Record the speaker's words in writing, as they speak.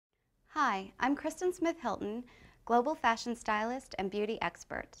Hi, I'm Kristen Smith-Hilton, Global Fashion Stylist and Beauty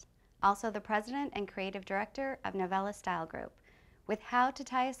Expert, also the President and Creative Director of Novella Style Group, with How to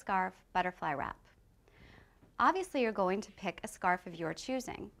Tie a Scarf Butterfly Wrap. Obviously, you're going to pick a scarf of your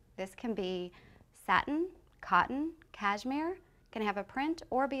choosing. This can be satin, cotton, cashmere, can have a print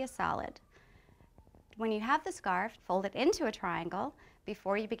or be a solid. When you have the scarf, fold it into a triangle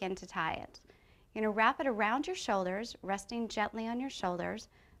before you begin to tie it. You're going to wrap it around your shoulders, resting gently on your shoulders.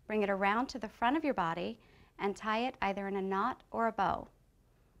 Bring it around to the front of your body and tie it either in a knot or a bow.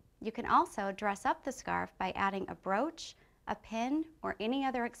 You can also dress up the scarf by adding a brooch, a pin, or any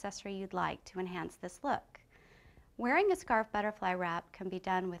other accessory you'd like to enhance this look. Wearing a scarf butterfly wrap can be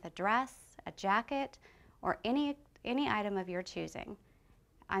done with a dress, a jacket, or any item of your choosing.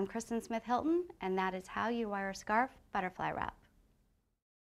 I'm Kristen Smith-Hilton, and that is how you wear a scarf butterfly wrap.